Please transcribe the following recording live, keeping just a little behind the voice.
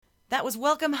That was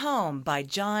Welcome Home by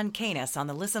John Canis on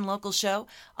the Listen Local show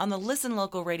on the Listen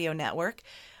Local radio network.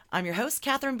 I'm your host,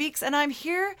 Catherine Beeks, and I'm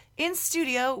here in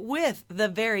studio with the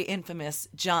very infamous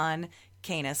John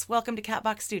Canis. Welcome to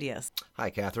Catbox Studios. Hi,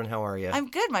 Catherine. How are you? I'm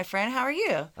good, my friend. How are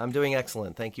you? I'm doing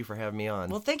excellent. Thank you for having me on.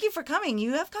 Well, thank you for coming.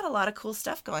 You have got a lot of cool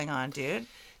stuff going on, dude.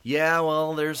 Yeah,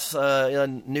 well, there's a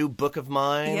new book of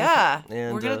mine. Yeah,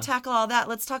 and we're going to tackle all that.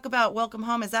 Let's talk about Welcome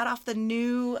Home. Is that off the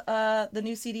new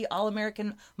CD, All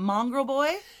American Mongrel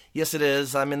Boy? Yes, it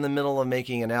is. I'm in the middle of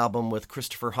making an album with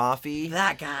Christopher Hoffey.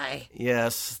 That guy.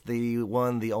 Yes, the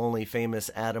one, the only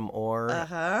famous Adam Orr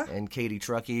and Katie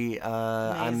Truckee.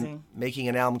 I'm making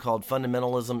an album called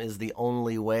Fundamentalism is the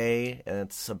Only Way, and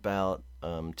it's about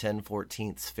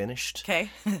 10/14ths finished.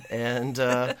 Okay.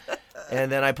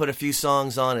 And then I put a few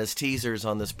songs on as teasers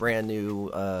on this brand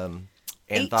new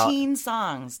 18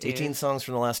 songs, dude. 18 songs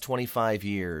from the last 25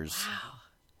 years. Wow.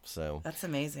 So that's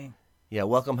amazing. Yeah,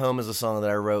 Welcome Home is a song that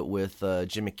I wrote with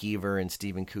Jim McKeever and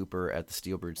Stephen Cooper at the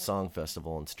Steelbridge Song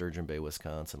Festival in Sturgeon Bay,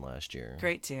 Wisconsin last year.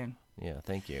 Great tune. Yeah,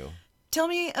 thank you. Tell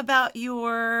me about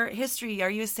your history. Are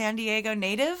you a San Diego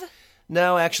native?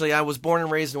 No, actually, I was born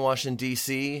and raised in Washington,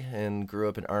 D.C., and grew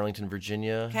up in Arlington,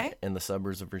 Virginia, in the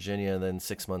suburbs of Virginia. Then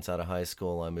 6 months out of high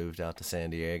school, I moved out to San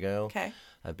Diego. Okay.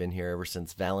 I've been here ever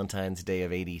since Valentine's Day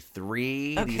of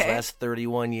 '83, these last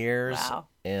 31 years. Wow.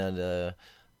 And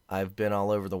I've been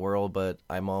all over the world, but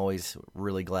I'm always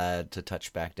really glad to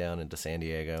touch back down into San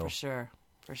Diego.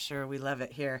 For sure. We love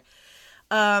it here.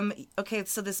 Okay,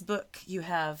 so this book, you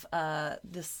have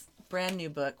this brand new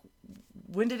book.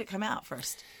 When did it come out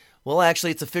first? Well, actually,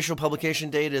 its official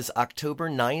publication date is October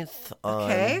 9th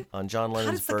on John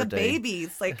Lennon's birthday. It's like a baby.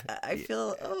 It's like, I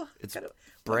feel, It's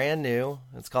brand new.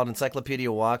 It's called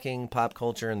Encyclopedia Walking, Pop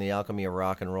Culture, and the Alchemy of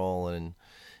Rock and Roll, and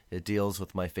it deals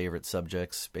with my favorite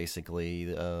subjects,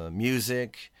 basically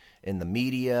music and the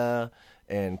media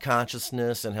and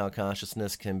consciousness and how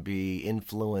consciousness can be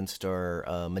influenced or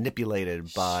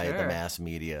manipulated by the mass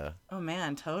media. Oh,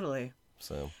 man, totally.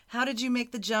 So, how did you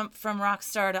make the jump from rock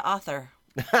star to author?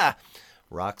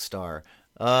 Rock star.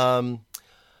 Well,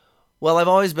 I've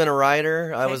always been a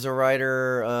writer. I was a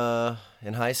writer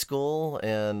in high school,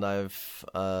 and I've,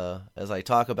 as I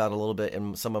talk about a little bit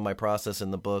in some of my process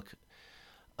in the book,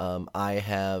 I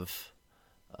have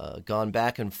gone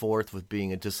back and forth with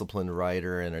being a disciplined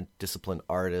writer and a disciplined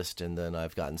artist, and then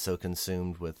I've gotten so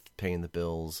consumed with paying the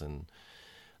bills and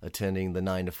attending the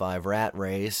 9-to-5 rat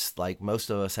race like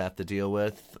most of us have to deal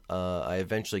with. I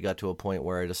eventually got to a point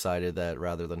where I decided that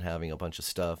rather than having a bunch of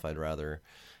stuff, I'd rather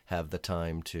have the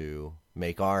time to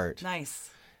make art. Nice.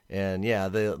 And yeah,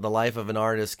 the life of an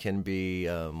artist can be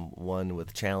one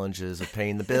with challenges of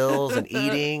paying the bills and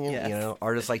eating. Yes. You know,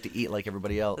 artists like to eat like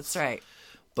everybody else. That's right.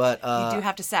 But you do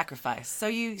have to sacrifice. So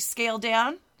you scale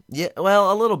down? Yeah,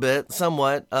 well, a little bit,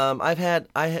 somewhat. I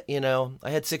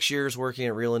had 6 years working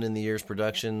at Reelin' in the Years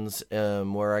Productions,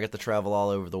 where I got to travel all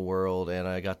over the world, and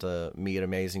I got to meet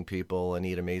amazing people and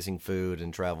eat amazing food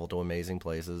and travel to amazing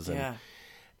places.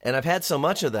 And I've had so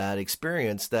much of that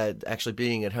experience that actually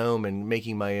being at home and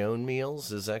making my own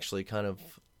meals is actually kind of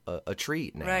a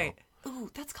treat now. Right.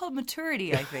 Ooh, that's called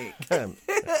maturity, I think.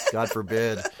 God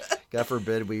forbid. God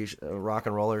forbid we rock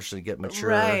and rollers should get mature.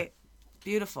 Right.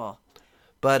 Beautiful.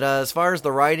 But as far as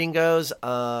the writing goes,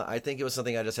 I think it was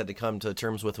something I just had to come to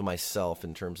terms with myself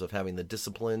in terms of having the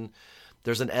discipline.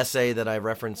 There's an essay that I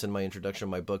reference in my introduction of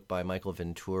my book by Michael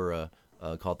Ventura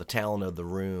called The Talent of the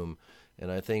Room.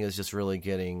 And I think it's just really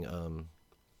getting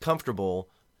comfortable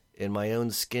in my own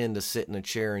skin to sit in a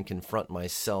chair and confront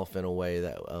myself in a way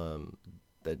that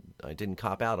that I didn't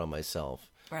cop out on myself.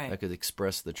 Right. I could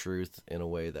express the truth in a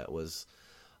way that was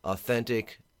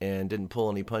authentic and didn't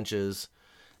pull any punches.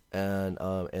 And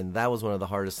that was one of the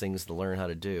hardest things to learn how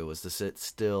to do, was to sit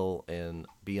still and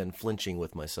be unflinching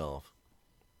with myself.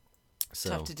 So,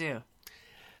 tough to do.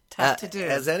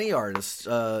 As any artist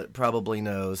probably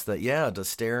knows that, to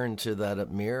stare into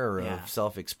that mirror of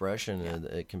self-expression,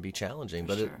 it can be challenging.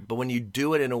 But when you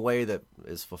do it in a way that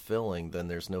is fulfilling, then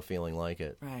there's no feeling like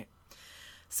it. Right.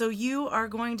 So you are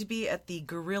going to be at the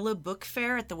Guerrilla Book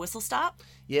Fair at the Whistle Stop?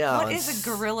 Yeah. What is a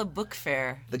Guerrilla Book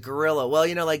Fair? The Guerrilla,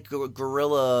 well, like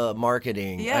guerrilla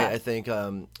marketing. Yeah. I think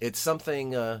it's something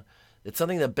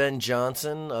that Ben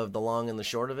Johnson of The Long and the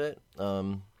Short of It,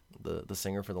 the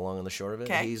singer for The Long and the Short of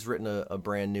It, he's written a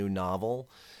brand new novel,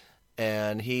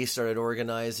 and he started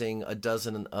organizing a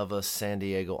dozen of us San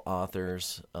Diego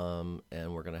authors, and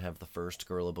we're going to have the first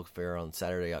Guerrilla Book Fair on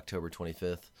Saturday, October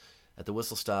 25th. At the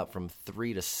Whistle Stop from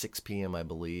 3 to 6 p.m., I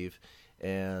believe.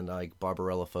 And like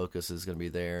Barbarella Focus is going to be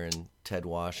there, and Ted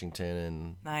Washington,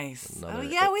 and nice. Oh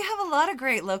yeah, we have a lot of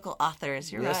great local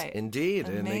authors. You're yes, right. Indeed,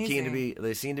 Amazing. and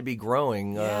they seem to be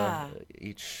growing. Yeah.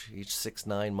 Each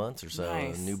 6-9 months or so,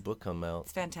 Nice. a new book come out.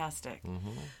 It's fantastic.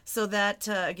 So that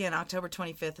again, October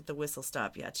 25th at the Whistle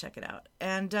Stop. Yeah, check it out.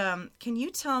 And can you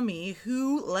tell me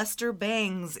who Lester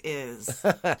Bangs is?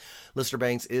 Lester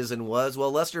Bangs is and was.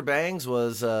 Well, Lester Bangs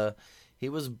was. He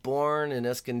was born in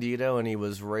Escondido and he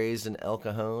was raised in El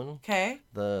Cajon, Okay.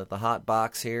 the hot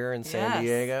box here in San Yes.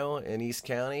 Diego in East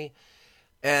County.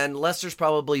 And Lester's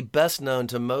probably best known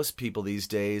to most people these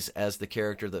days as the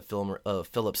character that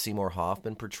Philip Seymour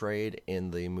Hoffman portrayed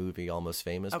in the movie Almost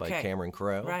Famous by Okay. Cameron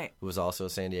Crowe, Right. who was also a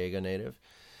San Diego native.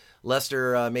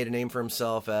 Lester made a name for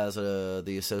himself as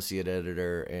the associate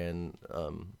editor and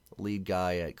lead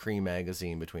guy at Cream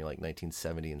magazine between like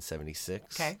 1970 and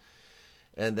 76. Okay.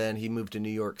 And then he moved to New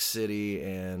York City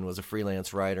and was a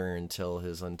freelance writer until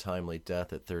his untimely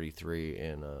death at 33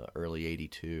 in early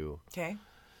 82. Okay.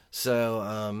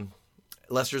 So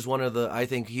Lester's I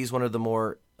think he's one of the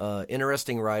more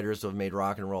interesting writers who have made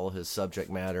rock and roll his subject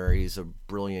matter. He's a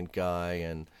brilliant guy.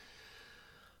 And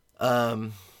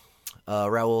Raul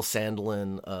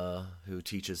Sandelin, who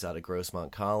teaches out at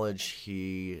Grossmont College,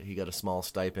 he got a small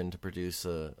stipend to produce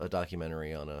a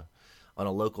documentary on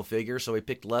a local figure. So he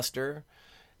picked Lester.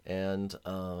 And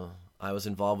I was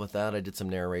involved with that. I did some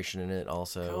narration in it.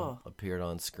 Also Cool. appeared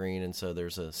on screen, and so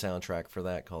there's a soundtrack for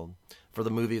that for the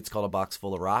movie. It's called A Box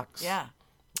Full of Rocks. Yeah.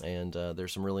 And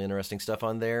there's some really interesting stuff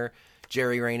on there.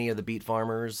 Jerry Rainey of the Beat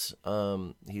Farmers.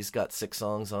 He's got 6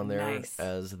 songs on there Nice.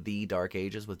 as The Dark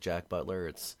Ages with Jack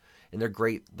Butler. And they're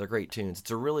great. They're great tunes.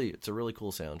 It's a really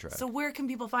cool soundtrack. So where can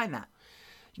people find that?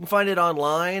 You can find it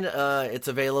online. It's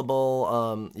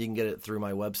available. You can get it through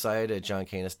my website at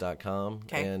johncanis.com.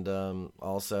 Okay. And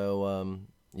also,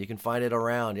 you can find it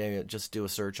around. Yeah, just do a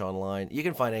search online. You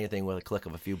can find anything with a click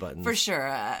of a few buttons. For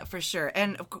sure, for sure.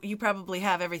 And you probably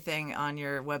have everything on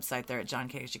your website there at John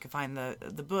Case. You can find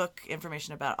the book,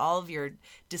 information about all of your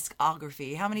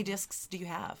discography. How many discs do you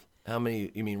have? How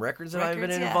many? You mean records that I've been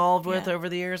Records, yeah, involved with yeah. over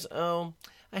the years? Oh,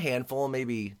 a handful,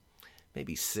 maybe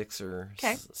 6 or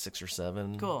 6 or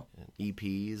 7. Cool.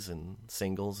 EPs and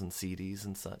singles and CDs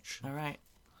and such. All right.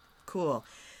 Cool.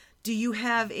 Do you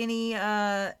have any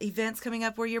events coming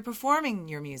up where you're performing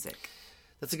your music?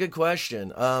 That's a good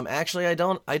question. Actually, I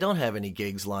don't have any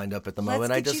gigs lined up at the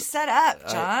moment. Let's get you set up,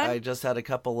 John. I just had a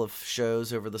couple of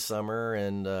shows over the summer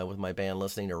and with my band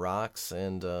Listening to Rocks,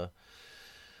 and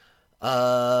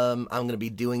I'm going to be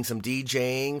doing some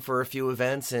DJing for a few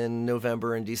events in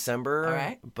November and December. All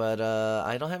right. But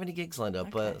I don't have any gigs lined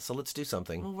up. Okay. So let's do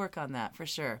something. We'll work on that for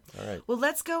sure. All right. Well,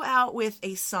 let's go out with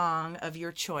a song of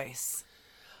your choice.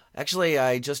 Actually,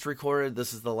 I just recorded.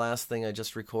 This is the last thing I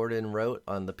just recorded and wrote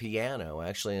on the piano.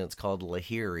 Actually, and it's called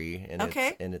Lahiri, and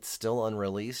Okay. it's still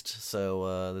unreleased.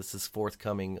 So this is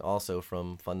forthcoming also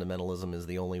from Fundamentalism is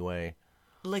the Only Way.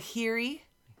 Lahiri,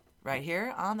 right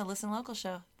here on the Listen Local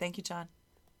show. Thank you, John.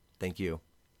 Thank you.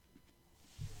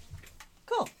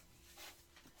 Cool.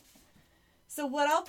 So what I'll